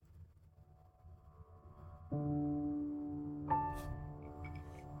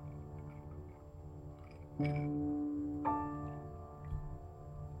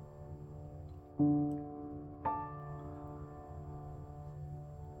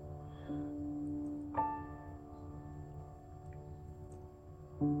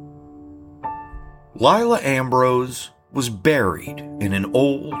Lila Ambrose was buried in an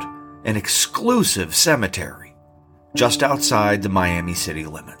old and exclusive cemetery just outside the Miami city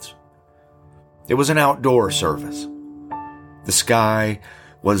limits. It was an outdoor service. The sky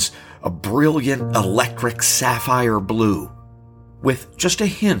was a brilliant electric sapphire blue with just a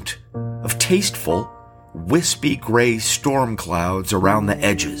hint of tasteful, wispy gray storm clouds around the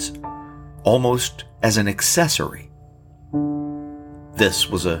edges, almost as an accessory. This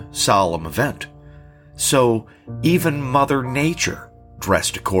was a solemn event, so even Mother Nature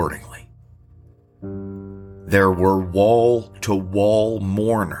dressed accordingly. There were wall-to-wall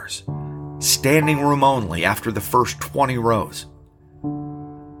mourners, standing room only after the first 20 rows.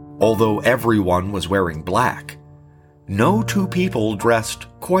 Although everyone was wearing black, no two people dressed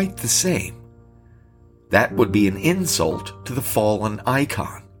quite the same. That would be an insult to the fallen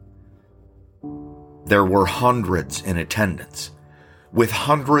icon. There were hundreds in attendance, with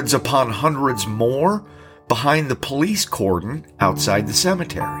hundreds upon hundreds more behind the police cordon outside the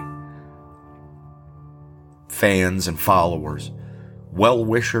cemetery. Fans and followers,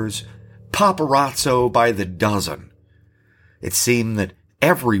 well-wishers, paparazzo by the dozen. It seemed that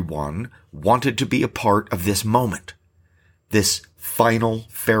everyone wanted to be a part of this moment, this final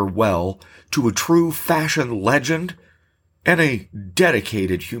farewell to a true fashion legend and a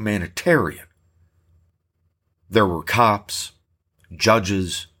dedicated humanitarian. There were cops,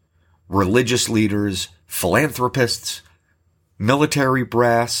 judges, religious leaders, philanthropists, military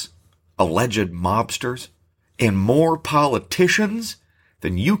brass, alleged mobsters, and more politicians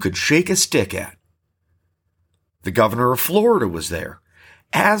than you could shake a stick at. The governor of Florida was there,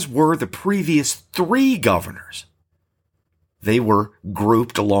 as were the previous 3 governors. They were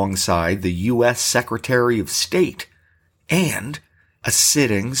grouped alongside the U.S. Secretary of State and a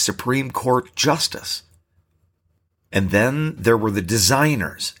sitting Supreme Court justice. And then there were the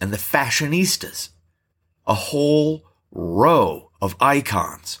designers and the fashionistas, a whole row of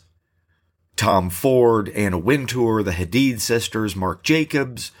icons. Tom Ford, Anna Wintour, the Hadid sisters, Marc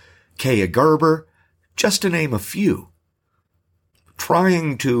Jacobs, Kaya Gerber, just to name a few.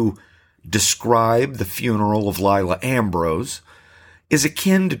 Trying to describe the funeral of Lila Ambrose is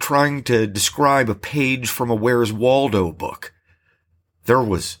akin to trying to describe a page from a Where's Waldo book. There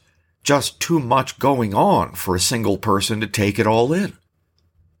was just too much going on for a single person to take it all in.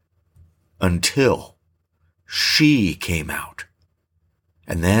 Until she came out.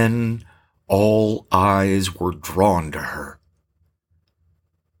 And then all eyes were drawn to her.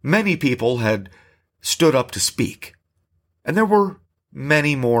 Many people had stood up to speak, and there were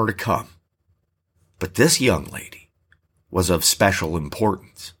many more to come. But this young lady was of special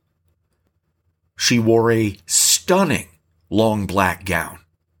importance. She wore a stunning long black gown,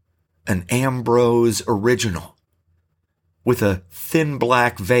 an Ambrose original, with a thin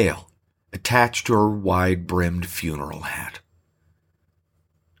black veil attached to her wide-brimmed funeral hat.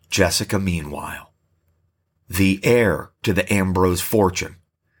 Jessica, meanwhile, the heir to the Ambrose fortune,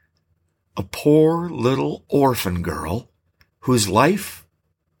 a poor little orphan girl whose life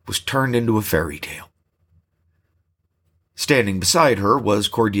was turned into a fairy tale. Standing beside her was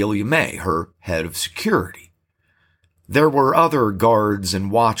Cordelia May, her head of security. There were other guards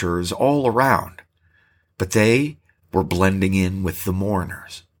and watchers all around, but they were blending in with the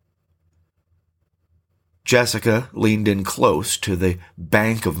mourners. Jessica leaned in close to the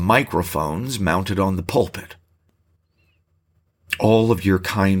bank of microphones mounted on the pulpit. "All of your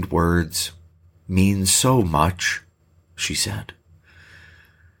kind words mean so much," she said.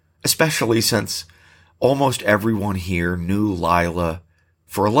 "Especially since almost everyone here knew Lila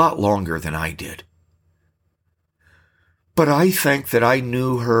for a lot longer than I did. But I think that I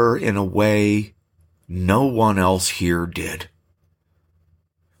knew her in a way no one else here did.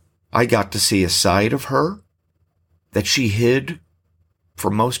 I got to see a side of her that she hid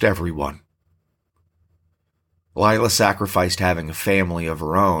from most everyone. Lila sacrificed having a family of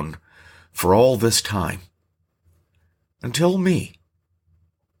her own for all this time. Until me.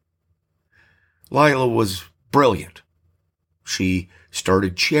 Lila was brilliant. She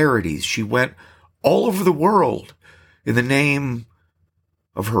started charities. She went all over the world in the name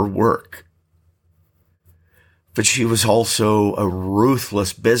of her work. But she was also a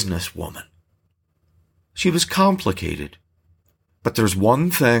ruthless businesswoman. She was complicated, but there's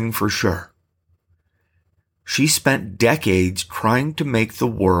one thing for sure. She spent decades trying to make the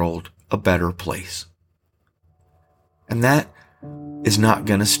world a better place. And that is not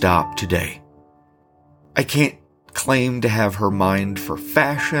going to stop today. I can't claim to have her mind for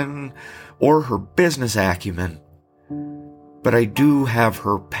fashion or her business acumen, but I do have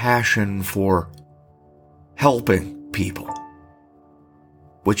her passion for helping people,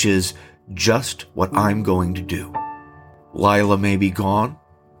 which is just what I'm going to do. Lila may be gone,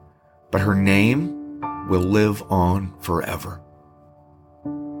 but her name will live on forever.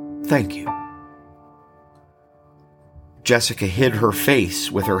 Thank you. Jessica hid her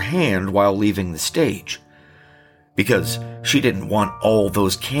face with her hand while leaving the stage, because she didn't want all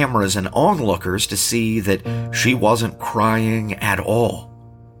those cameras and onlookers to see that she wasn't crying at all.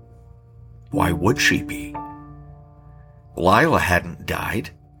 Why would she be? Lila hadn't died.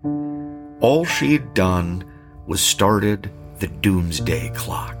 All she had done was started the Doomsday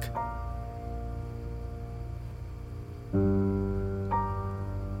Clock.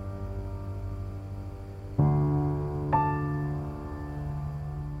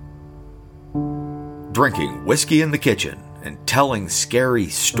 Drinking whiskey in the kitchen and telling scary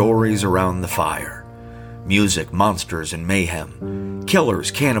stories around the fire. Music, monsters, and mayhem.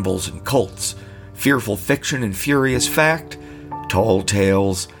 Killers, cannibals, and cults. Fearful fiction and furious fact. Tall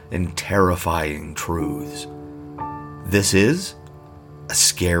tales and terrifying truths. This is a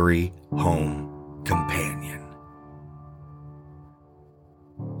scary home companion.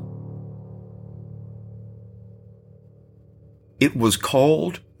 It was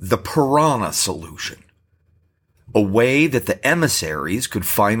called the Piranha Solution, a way that the emissaries could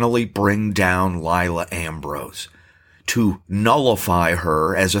finally bring down Lila Ambrose, to nullify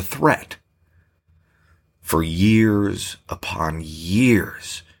her as a threat. For years upon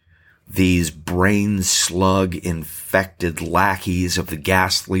years, these brain slug-infected lackeys of the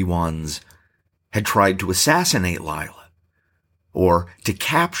Ghastly Ones had tried to assassinate Lila, or to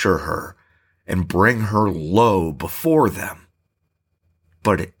capture her and bring her low before them.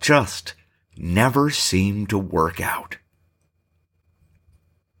 But it just never seemed to work out.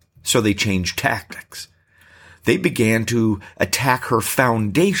 So they changed tactics. They began to attack her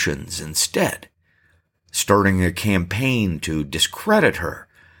foundations instead, starting a campaign to discredit her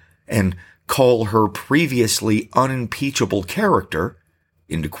and call her previously unimpeachable character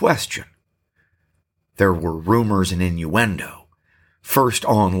into question. There were rumors and innuendo, first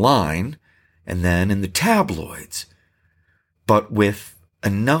online and then in the tabloids, but with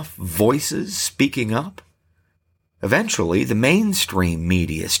enough voices speaking up, eventually the mainstream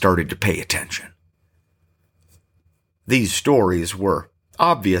media started to pay attention. These stories were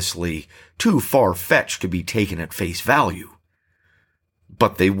obviously too far-fetched to be taken at face value,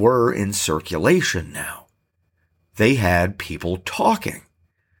 but they were in circulation now. They had people talking.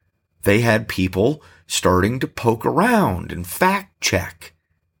 They had people starting to poke around and fact-check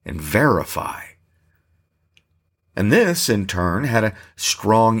and verify. And this, in turn, had a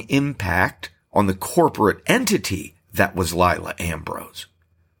strong impact on the corporate entity that was Lila Ambrose.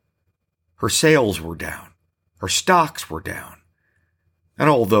 Her sales were down. Her stocks were down. And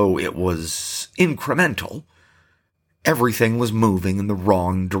although it was incremental, everything was moving in the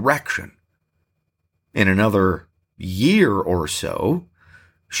wrong direction. In another year or so,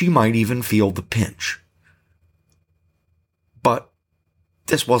 she might even feel the pinch. But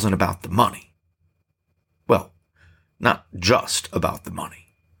this wasn't about the money. Well, not just about the money.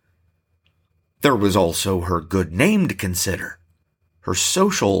 There was also her good name to consider, her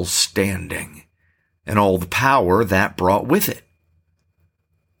social standing, and all the power that brought with it.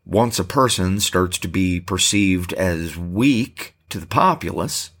 Once a person starts to be perceived as weak to the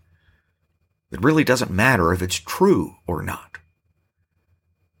populace, it really doesn't matter if it's true or not.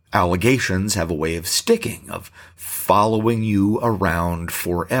 Allegations have a way of sticking, of following you around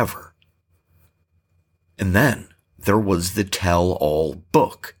forever. And then there was the tell-all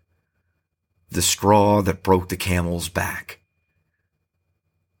book, the straw that broke the camel's back.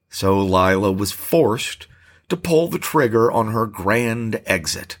 So Lila was forced to pull the trigger on her grand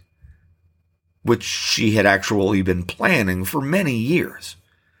exit, which she had actually been planning for many years.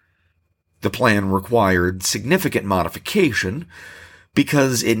 The plan required significant modification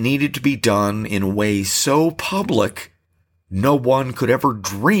because it needed to be done in a way so public no one could ever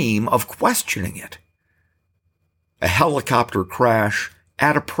dream of questioning it. A helicopter crash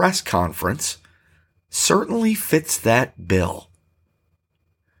at a press conference certainly fits that bill.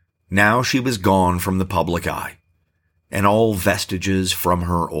 Now she was gone from the public eye, and all vestiges from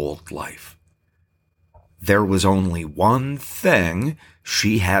her old life. There was only one thing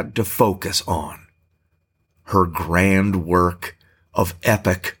she had to focus on: her grand work of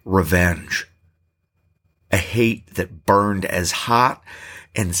epic revenge. A hate that burned as hot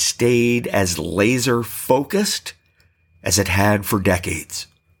and stayed as laser-focused as it had for decades.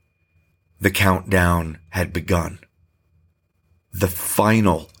 The countdown had begun. The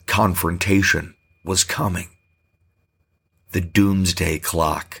final confrontation was coming. The Doomsday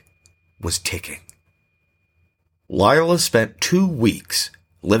Clock was ticking. Lila spent 2 weeks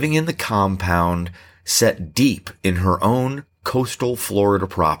living in the compound set deep in her own coastal Florida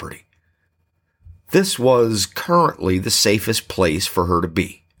property. This was currently the safest place for her to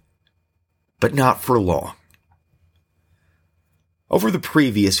be, but not for long. Over the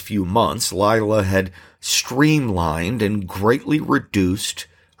previous few months, Lila had streamlined and greatly reduced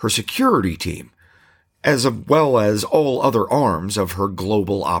her security team, as well as all other arms of her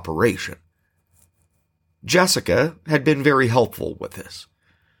global operation. Jessica had been very helpful with this.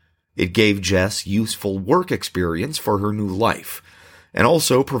 It gave Jess useful work experience for her new life, and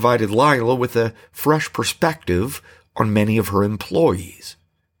also provided Lila with a fresh perspective on many of her employees.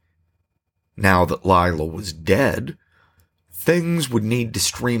 Now that Lila was dead, things would need to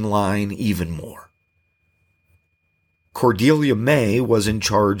streamline even more. Cordelia May was in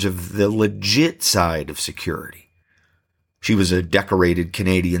charge of the legit side of security. She was a decorated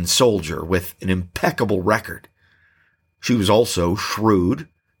Canadian soldier with an impeccable record. She was also shrewd,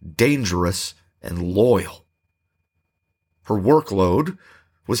 dangerous, and loyal. Her workload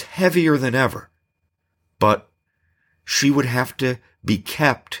was heavier than ever, but she would have to be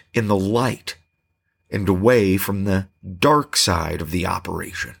kept in the light and away from the dark side of the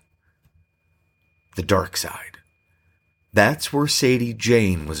operation. The dark side. That's where Sadie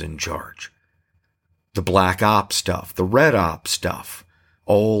Jane was in charge. The black op stuff, the red op stuff,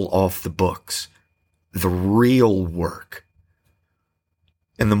 all off the books. The real work.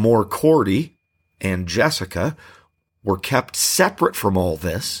 And the more Cordy and Jessica were kept separate from all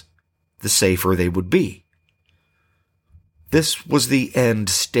this, the safer they would be. This was the end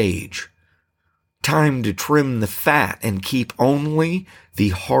stage. Time to trim the fat and keep only the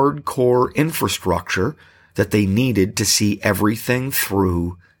hardcore infrastructure that they needed to see everything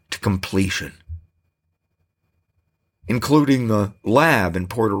through to completion. Including the lab in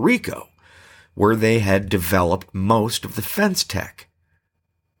Puerto Rico, where they had developed most of the fence tech.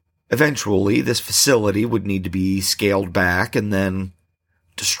 Eventually, this facility would need to be scaled back and then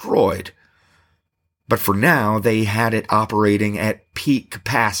destroyed. But for now, they had it operating at peak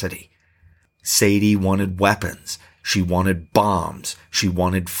capacity. Sadie wanted weapons. She wanted bombs. She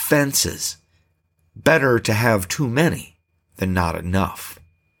wanted fences. Better to have too many than not enough.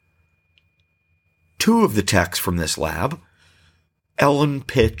 2 of the techs from this lab, Ellen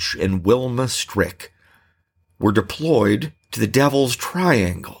Pitch and Wilma Strick, were deployed to the Devil's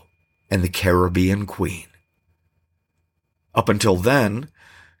Triangle and the Caribbean Queen. Up until then,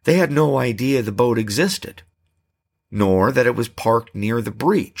 they had no idea the boat existed, nor that it was parked near the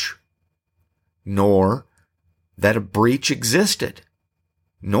breach, nor that a breach existed,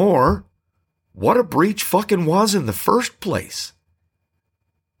 nor what a breach fucking was in the first place.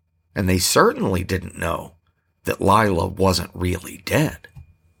 And they certainly didn't know that Lila wasn't really dead.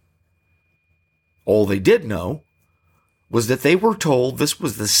 All they did know was that they were told this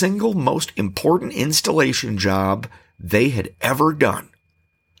was the single most important installation job they had ever done.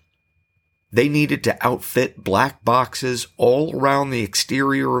 They needed to outfit black boxes all around the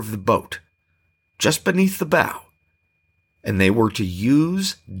exterior of the boat, just beneath the bow, and they were to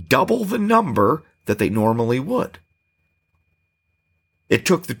use double the number that they normally would. It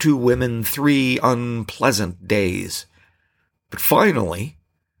took the 2 women 3 unpleasant days, but finally,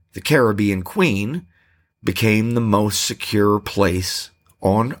 the Caribbean Queen became the most secure place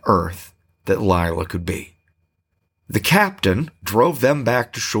on Earth that Lila could be. The captain drove them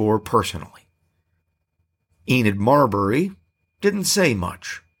back to shore personally. Enid Marbury didn't say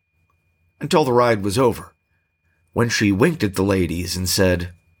much until the ride was over, when she winked at the ladies and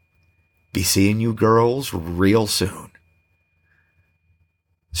said, "Be seeing you girls real soon."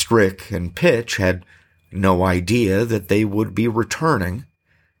 Strick and Pitch had no idea that they would be returning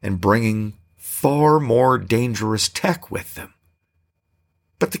and bringing far more dangerous tech with them.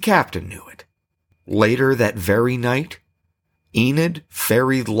 But the captain knew it. Later that very night, Enid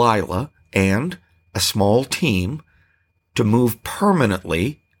ferried Lila and a small team to move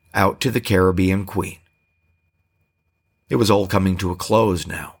permanently out to the Caribbean Queen. It was all coming to a close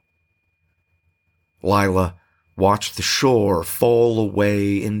now. Lila watched the shore fall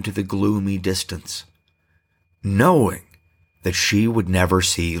away into the gloomy distance, knowing that she would never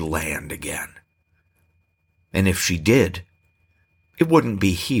see land again. And if she did, it wouldn't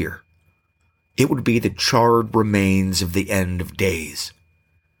be here. It would be the charred remains of the end of days.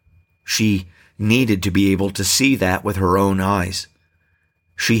 She needed to be able to see that with her own eyes.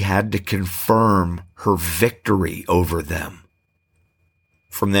 She had to confirm her victory over them.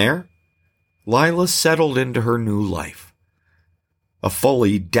 From there, Lila settled into her new life. A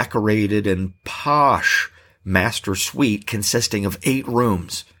fully decorated and posh master suite consisting of 8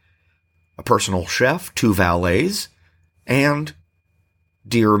 rooms, a personal chef, 2 valets, and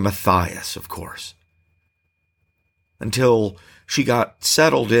dear Matthias, of course. Until she got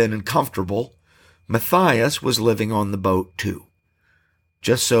settled in and comfortable, Matthias was living on the boat too,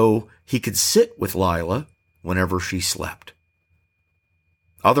 just so he could sit with Lila whenever she slept.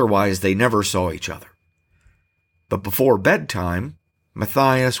 Otherwise, they never saw each other. But before bedtime,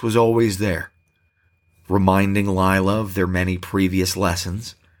 Matthias was always there, reminding Lila of their many previous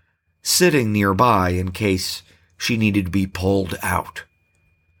lessons, sitting nearby in case she needed to be pulled out.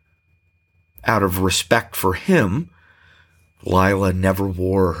 Out of respect for him, Lila never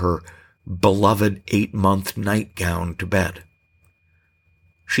wore her beloved 8-month nightgown to bed.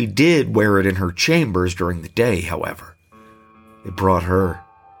 She did wear it in her chambers during the day, however. It brought her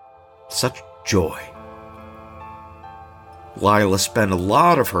such joy. Lila spent a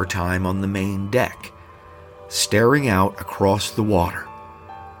lot of her time on the main deck, staring out across the water,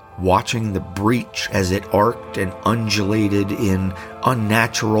 watching the breach as it arced and undulated in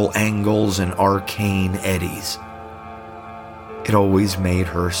unnatural angles and arcane eddies. It always made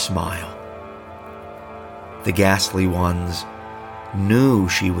her smile. The ghastly ones knew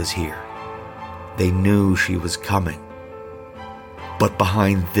she was here. They knew she was coming. But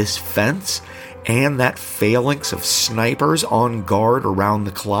behind this fence and that phalanx of snipers on guard around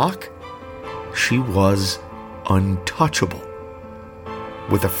the clock, she was untouchable,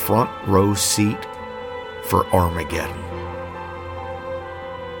 with a front row seat for Armageddon.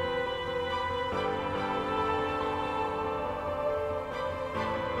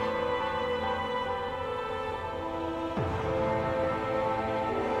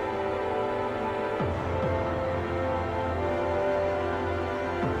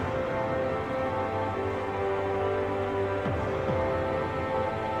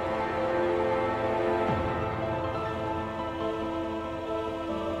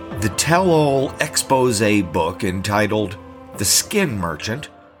 The tell-all expose book entitled The Skin Merchant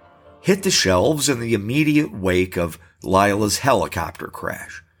hit the shelves in the immediate wake of Lila's helicopter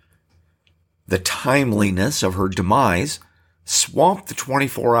crash. The timeliness of her demise swamped the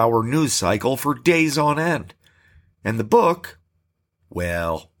 24-hour news cycle for days on end. And the book,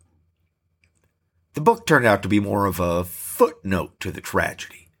 well, the book turned out to be more of a footnote to the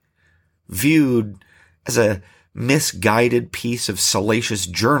tragedy, viewed as a misguided piece of salacious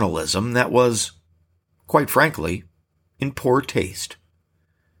journalism that was, quite frankly, in poor taste.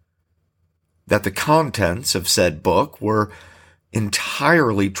 That the contents of said book were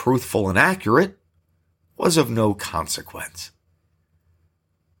entirely truthful and accurate was of no consequence.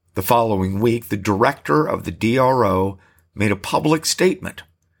 The following week, the director of the DRO made a public statement.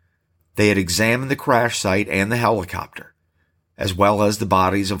 They had examined the crash site and the helicopter, as well as the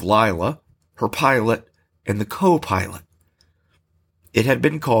bodies of Lila, her pilot, and the co-pilot. It had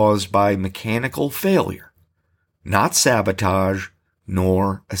been caused by mechanical failure, not sabotage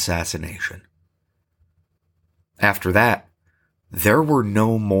nor assassination. After that, there were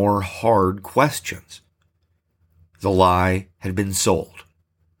no more hard questions. The lie had been sold.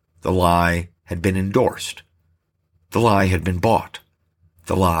 The lie had been endorsed. The lie had been bought.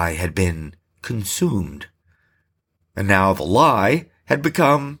 The lie had been consumed. And now the lie had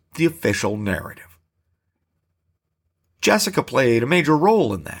become the official narrative. Jessica played a major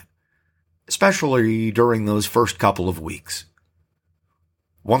role in that, especially during those first couple of weeks.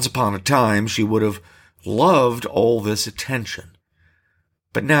 Once upon a time, she would have loved all this attention,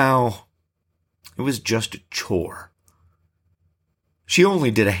 but now it was just a chore. She only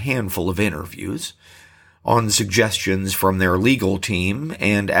did a handful of interviews, on suggestions from their legal team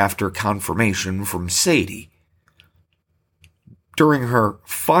and after confirmation from Sadie. During her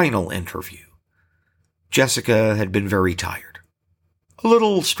final interview, Jessica had been very tired, a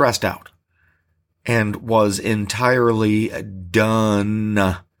little stressed out, and was entirely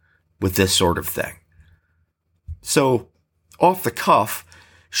done with this sort of thing. So, off the cuff,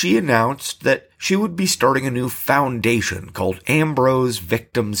 she announced that she would be starting a new foundation called Ambrose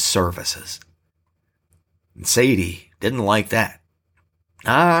Victim Services. And Sadie didn't like that.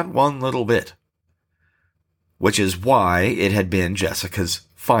 Not one little bit. Which is why it had been Jessica's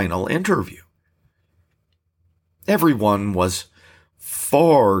final interview. Everyone was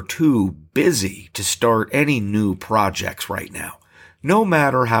far too busy to start any new projects right now, no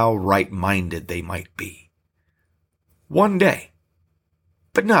matter how right-minded they might be. One day,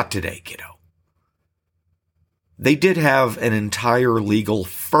 but not today, kiddo. They did have an entire legal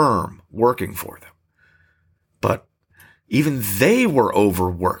firm working for them, but Even they were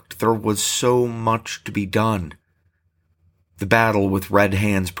overworked. There was so much to be done. The battle with Red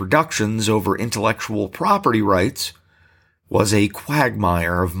Hands Productions over intellectual property rights was a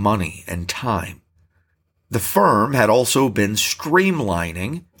quagmire of money and time. The firm had also been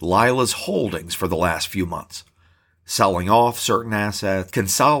streamlining Lila's holdings for the last few months, selling off certain assets,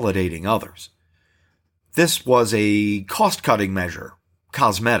 consolidating others. This was a cost-cutting measure,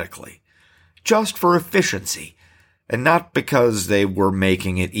 cosmetically, just for efficiency, and not because they were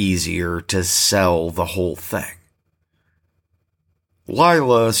making it easier to sell the whole thing.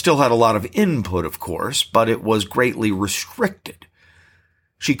 Lila still had a lot of input, of course, but it was greatly restricted.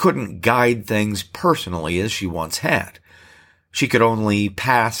 She couldn't guide things personally as she once had. She could only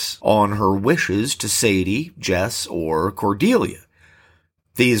pass on her wishes to Sadie, Jess, or Cordelia.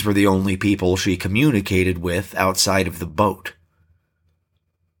 These were the only people she communicated with outside of the boat.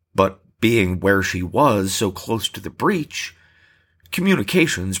 But being where she was so close to the breach,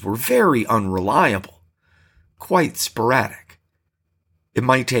 communications were very unreliable, quite sporadic. It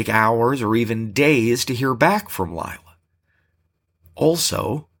might take hours or even days to hear back from Lila.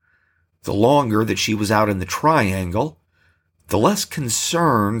 Also, the longer that she was out in the triangle, the less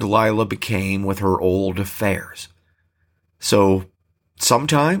concerned Lila became with her old affairs. So,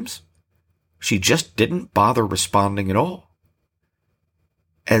 sometimes, she just didn't bother responding at all.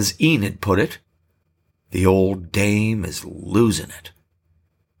 As Enid put it, the old dame is losing it.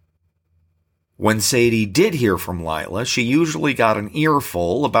 When Sadie did hear from Lila, she usually got an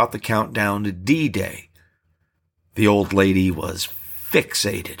earful about the countdown to D-Day. The old lady was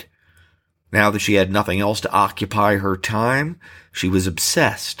fixated. Now that she had nothing else to occupy her time, she was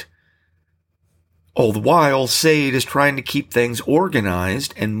obsessed. All the while, Sade is trying to keep things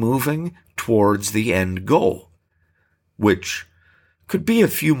organized and moving towards the end goal, which could be a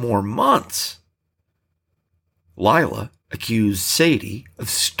few more months. Lila accused Sadie of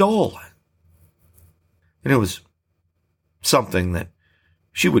stalling. And it was something that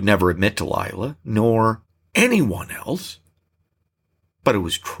she would never admit to Lila, nor anyone else. But it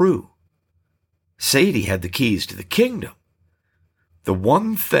was true. Sadie had the keys to the kingdom. The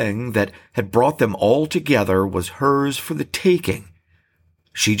one thing that had brought them all together was hers for the taking.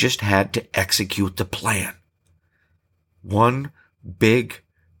 She just had to execute the plan. One big,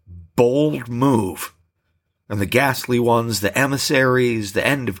 bold move, and the ghastly ones, the emissaries, the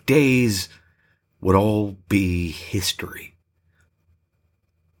end of days, would all be history.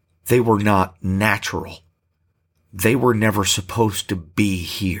 They were not natural. They were never supposed to be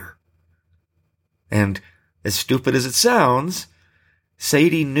here. And, as stupid as it sounds,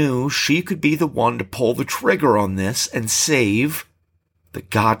 Sadie knew she could be the one to pull the trigger on this and save the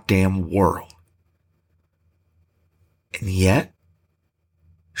goddamn world. And yet,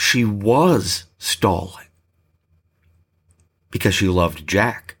 she was stalling. Because she loved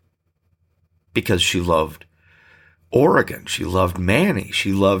Jack. Because she loved Oregon. She loved Manny.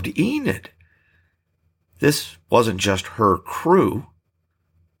 She loved Enid. This wasn't just her crew.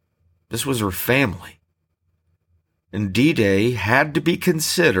 This was her family. And D-Day had to be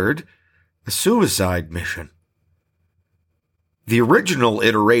considered a suicide mission. The original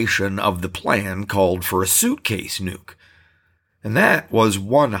iteration of the plan called for a suitcase nuke, and that was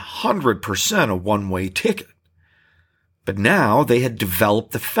 100% a one-way ticket. But now they had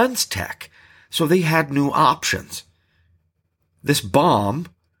developed the fence tech, so they had new options. This bomb,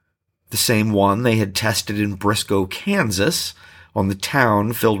 the same one they had tested in Briscoe, Kansas, on the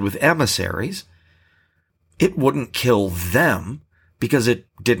town filled with emissaries, it wouldn't kill them because it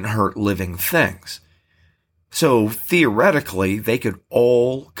didn't hurt living things. So theoretically, they could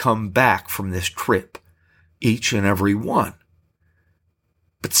all come back from this trip, each and every one.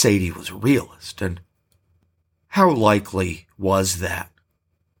 But Sadie was a realist, and how likely was that?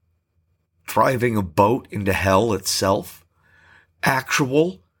 Driving a boat into hell itself?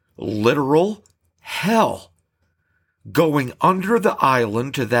 Actual, literal hell. Going under the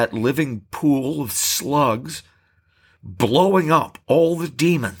island to that living pool of slugs, blowing up all the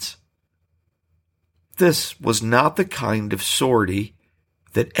demons. This was not the kind of sortie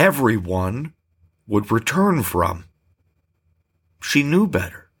that everyone would return from. She knew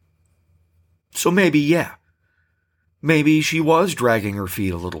better. So maybe, yeah. Maybe she was dragging her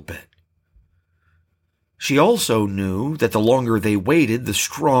feet a little bit. She also knew that the longer they waited, the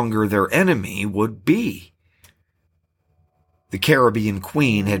stronger their enemy would be. The Caribbean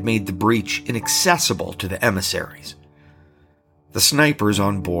Queen had made the breach inaccessible to the emissaries. The snipers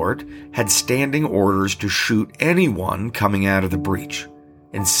on board had standing orders to shoot anyone coming out of the breach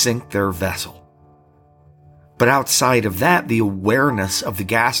and sink their vessel. But outside of that, the awareness of the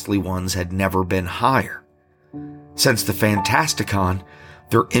ghastly ones had never been higher. Since the Fantasticon,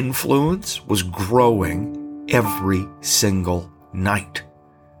 their influence was growing every single night.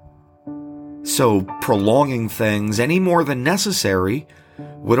 So prolonging things any more than necessary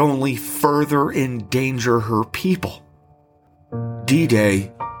would only further endanger her people.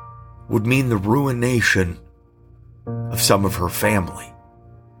 D-Day would mean the ruination of some of her family.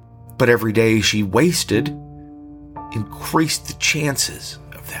 But every day she wasted increased the chances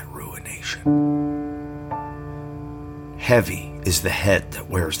of that ruination. Heavy is the head that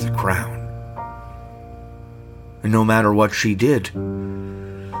wears the crown. And no matter what she did,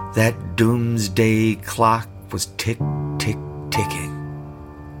 that doomsday clock was tick, tick, ticking.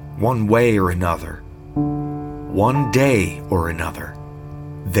 One way or another, one day or another,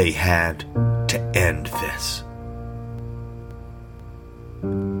 they had to end this.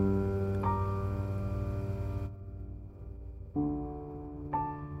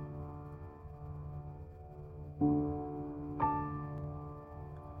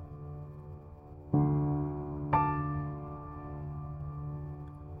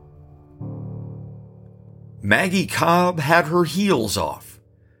 Maggie Cobb had her heels off,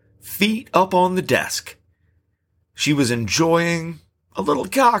 feet up on the desk. She was enjoying a little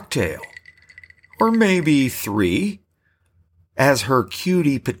cocktail, or maybe 3, as her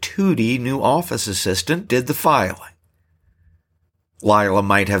cutie patootie new office assistant did the filing. Lila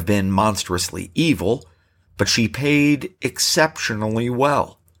might have been monstrously evil, but she paid exceptionally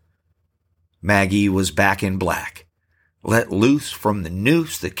well. Maggie was back in black, let loose from the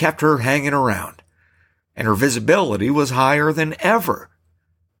noose that kept her hanging around, and her visibility was higher than ever.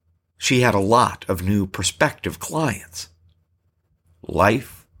 She had a lot of new prospective clients.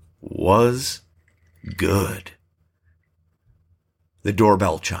 Life was good. The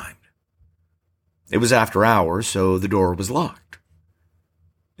doorbell chimed. It was after hours, so the door was locked.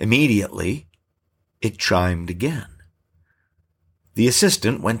 Immediately, it chimed again. The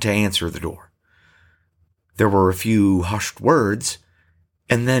assistant went to answer the door. There were a few hushed words,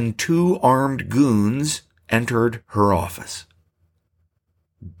 and then 2 armed goons entered her office.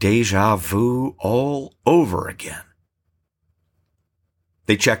 Deja vu all over again.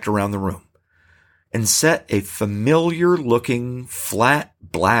 They checked around the room and set a familiar-looking flat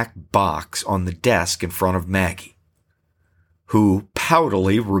black box on the desk in front of Maggie, who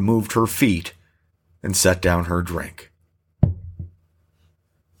poutily removed her feet and set down her drink.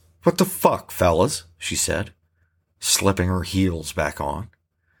 "What the fuck, fellas?" she said, slipping her heels back on.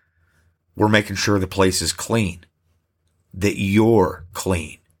 "We're making sure the place is clean. That you're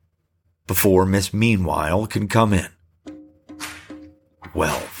clean. Before Miss Meanwhile can come in."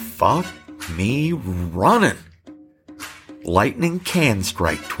 Well, fuck me running. Lightning can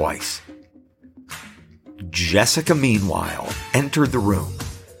strike twice. Jessica Meanwhile entered the room,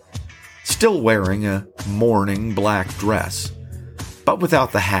 still wearing a mourning black dress, but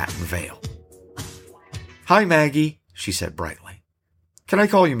without the hat and veil. "Hi, Maggie," she said brightly. "Can I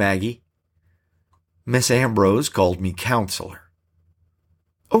call you Maggie?" "Miss Ambrose called me counselor."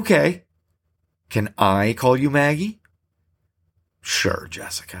 "Okay. Can I call you Maggie?" "Sure,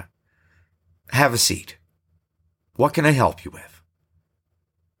 Jessica. Have a seat. What can I help you with?"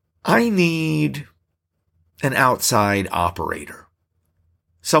 "I need an outside operator.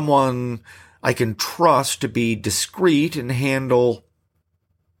 Someone I can trust to be discreet and handle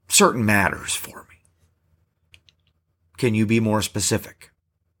certain matters for me." "Can you be more specific?"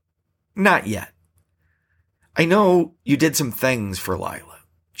 "Not yet. I know you did some things for Lila.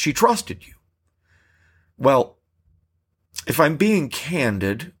 She trusted you. Well, if I'm being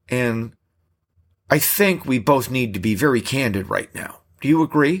candid, and I think we both need to be very candid right now. Do you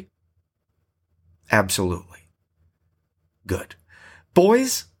agree?" "Absolutely." "Good.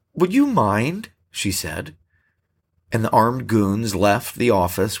 Boys, would you mind?" she said, and the armed goons left the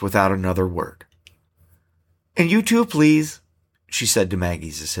office without another word. "And you too, please," she said to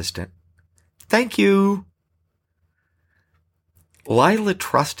Maggie's assistant. "Thank you." Lila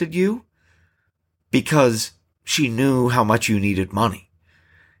trusted you because she knew how much you needed money,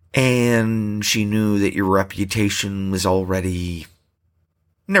 and she knew that your reputation was already...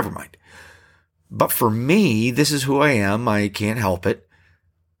 Never mind. But for me, this is who I am. I can't help it.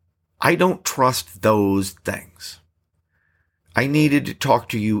 I don't trust those things. I needed to talk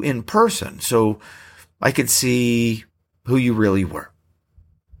to you in person so I could see who you really were.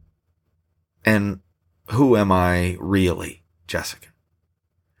 And who am I really, Jessica?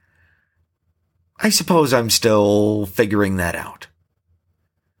 I suppose I'm still figuring that out.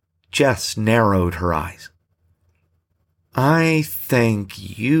 Jess narrowed her eyes. I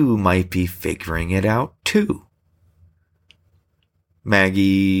think you might be figuring it out too.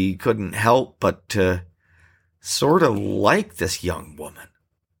 Maggie couldn't help but to sort of liked this young woman.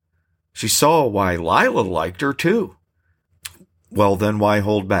 She saw why Lila liked her, too. Well, then why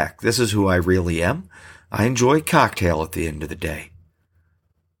hold back? This is who I really am. I enjoy a cocktail at the end of the day.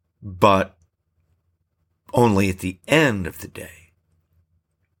 But only at the end of the day.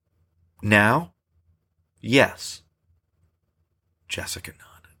 Now, yes. Jessica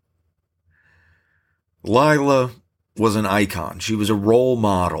nodded. Lila was an icon. She was a role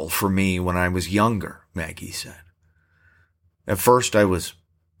model for me when I was younger, Maggie said. At first, I was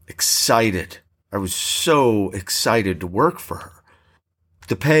excited. I was so excited to work for her.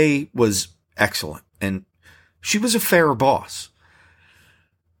 The pay was excellent, and she was a fair boss.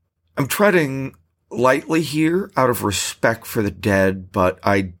 I'm treading lightly here out of respect for the dead, but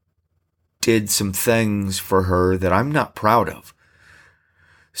I did some things for her that I'm not proud of.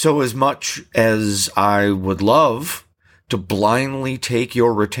 So as much as I would love to blindly take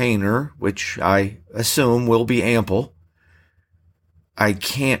your retainer, which I assume will be ample, I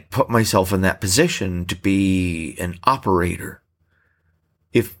can't put myself in that position to be an operator.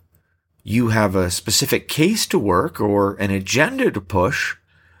 If you have a specific case to work or an agenda to push,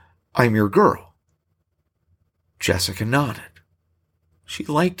 I'm your girl. Jessica nodded. She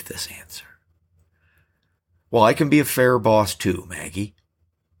liked this answer. Well, I can be a fair boss too, Maggie.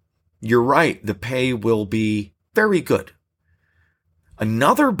 You're right, the pay will be very good.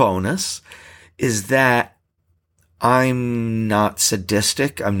 Another bonus is that I'm not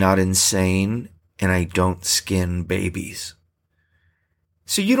sadistic, I'm not insane, and I don't skin babies.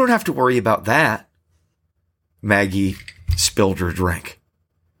 So you don't have to worry about that. Maggie spilled her drink.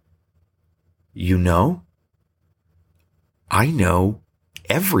 You know? I know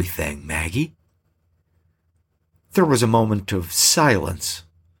everything, Maggie. There was a moment of silence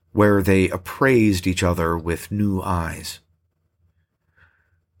where they appraised each other with new eyes.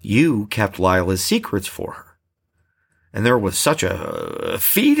 You kept Lila's secrets for her, and there was such a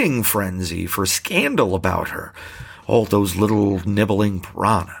feeding frenzy for scandal about her, all those little nibbling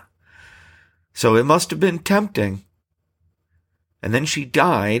piranha. So it must have been tempting. And then she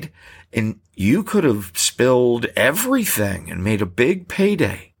died, and you could have spilled everything and made a big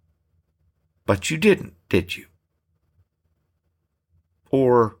payday. But you didn't, did you?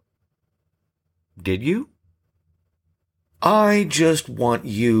 Or did you? I just want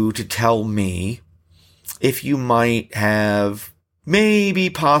you to tell me if you might have maybe,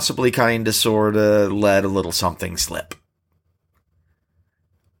 possibly, kinda, sorta let a little something slip.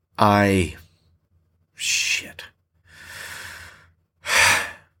 Shit.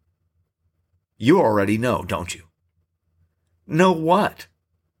 You already know, don't you? Know what?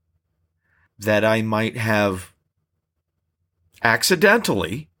 That I might have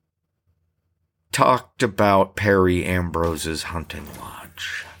accidentally talked about Perry Ambrose's hunting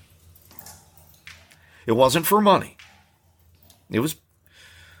lodge. It wasn't for money. It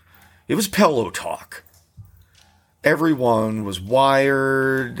was pillow talk. Everyone was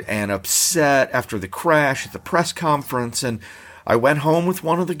wired and upset after the crash at the press conference, and I went home with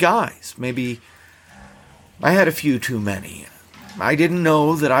one of the guys. Maybe I had a few too many. I didn't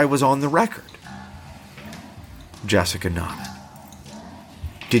know that I was on the record. Jessica nodded.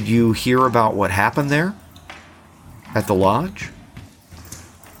 Did you hear about what happened there? At the lodge?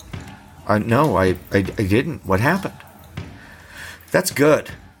 No, I didn't. What happened? That's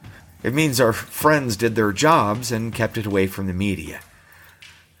good. It means our friends did their jobs and kept it away from the media.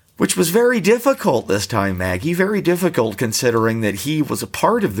 Which was very difficult this time, Maggie. Very difficult considering that he was a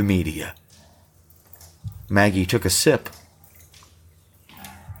part of the media. Maggie took a sip.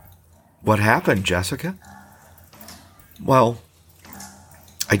 What happened, Jessica? Well,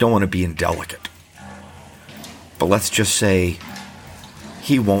 I don't want to be indelicate. But let's just say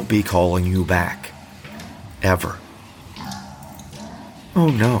he won't be calling you back. Ever. Oh,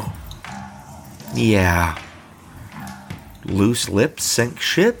 no. Yeah. Loose lips sink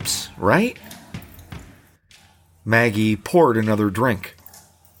ships, right? Maggie poured another drink.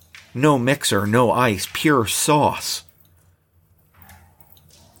 No mixer, no ice, pure sauce.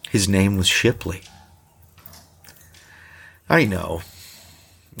 His name was Shipley. I know.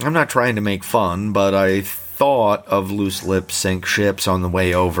 I'm not trying to make fun, but I thought of loose lips sink ships on the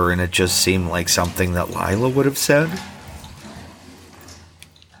way over, and it just seemed like something that Lila would have said.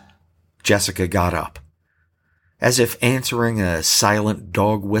 Jessica got up. As if answering a silent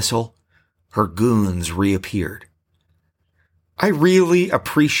dog whistle, her goons reappeared. I really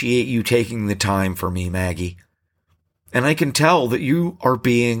appreciate you taking the time for me, Maggie. And I can tell that you are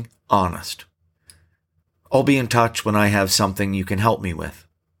being honest. I'll be in touch when I have something you can help me with.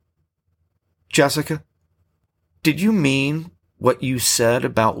 Jessica, did you mean what you said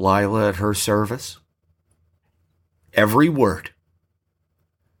about Lila at her service? every word.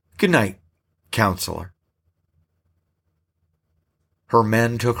 Good night, counselor. Her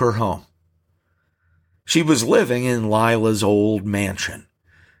men took her home. She was living in Lila's old mansion,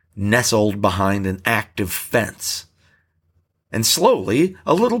 nestled behind an active fence. And slowly,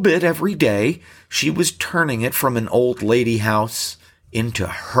 a little bit every day, she was turning it from an old lady house into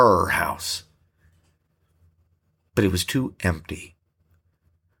her house. But it was too empty.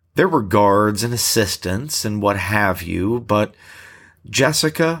 There were guards and assistants and what have you, but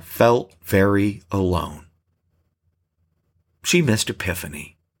Jessica felt very alone. She missed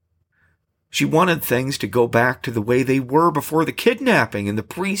Epiphany. She wanted things to go back to the way they were before the kidnapping and the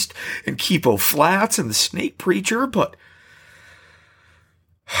priest and Kipo Flats and the snake preacher, but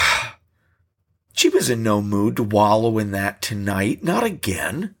she was in no mood to wallow in that tonight, not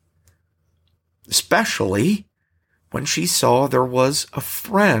again. Especially when she saw there was a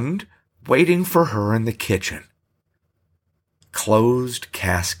friend waiting for her in the kitchen. Closed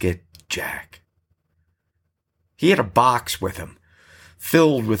Casket Jack. He had a box with him,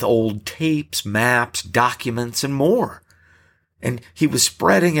 filled with old tapes, maps, documents, and more, and he was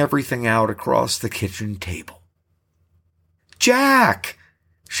spreading everything out across the kitchen table. "Jack!"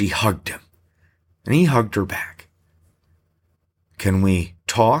 She hugged him, and he hugged her back. "Can we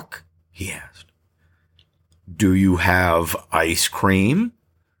talk?" he asked. "Do you have ice cream?"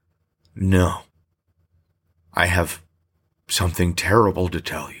 "No. I have something terrible to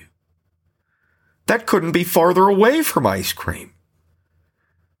tell you." "That couldn't be farther away from ice cream."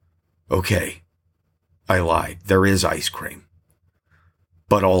 "Okay, I lied. There is ice cream.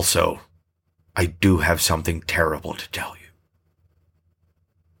 But also, I do have something terrible to tell you."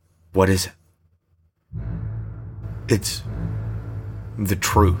 "What is it?" "It's the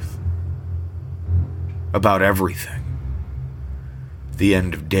truth. About everything. The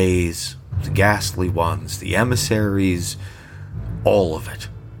end of days, the ghastly ones, the emissaries, all of it.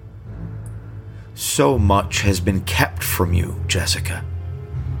 So much has been kept from you, Jessica.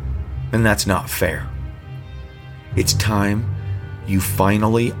 And that's not fair. It's time you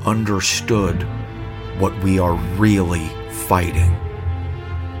finally understood what we are really fighting."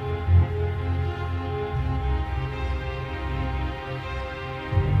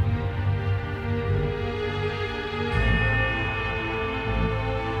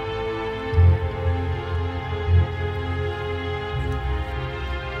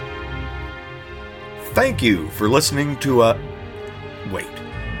 Thank you for listening to Wait.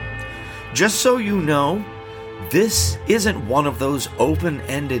 Just so you know, this isn't one of those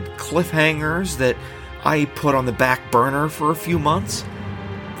open-ended cliffhangers that I put on the back burner for a few months.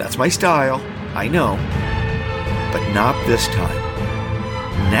 That's my style, I know. But not this time.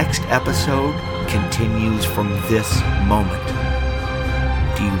 Next episode continues from this moment.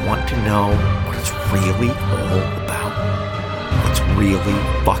 Do you want to know what it's really all about? What's really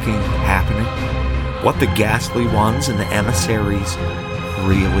fucking happening? What the ghastly ones and the emissaries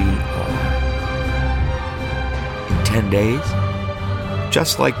really are? In 10 days,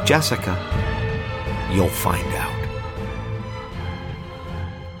 just like Jessica, you'll find out.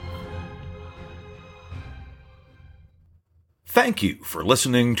 Thank you for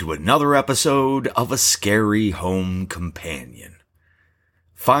listening to another episode of A Scary Home Companion.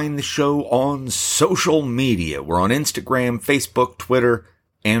 Find the show on social media. We're on Instagram, Facebook, Twitter,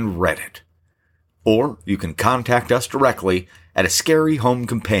 and Reddit. Or you can contact us directly at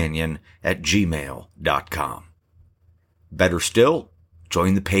ascaryhomecompanion@gmail.com. Better still,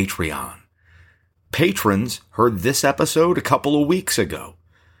 join the Patreon. Patrons heard this episode a couple of weeks ago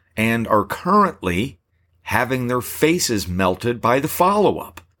and are currently having their faces melted by the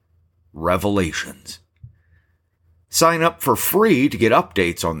follow-up, Revelations. Sign up for free to get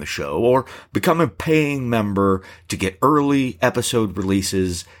updates on the show or become a paying member to get early episode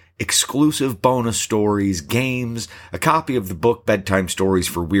releases, exclusive bonus stories, games, a copy of the book Bedtime Stories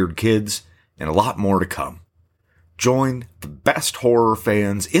for Weird Kids, and a lot more to come. Join the best horror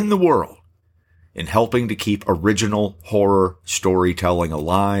fans in the world in helping to keep original horror storytelling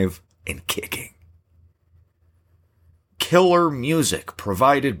alive and kicking. Killer music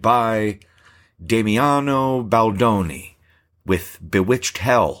provided by Damiano Baldoni with Bewitched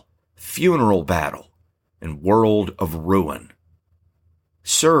Hell, Funeral Battle, and World of Ruin.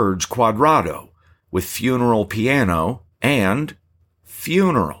 Serge Quadrado with Funeral Piano and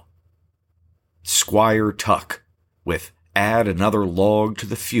Funeral. Squire Tuck with Add Another Log to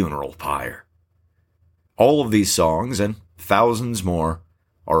the Funeral Pyre. All of these songs and thousands more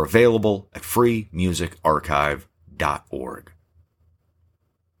are available at freemusicarchive.org.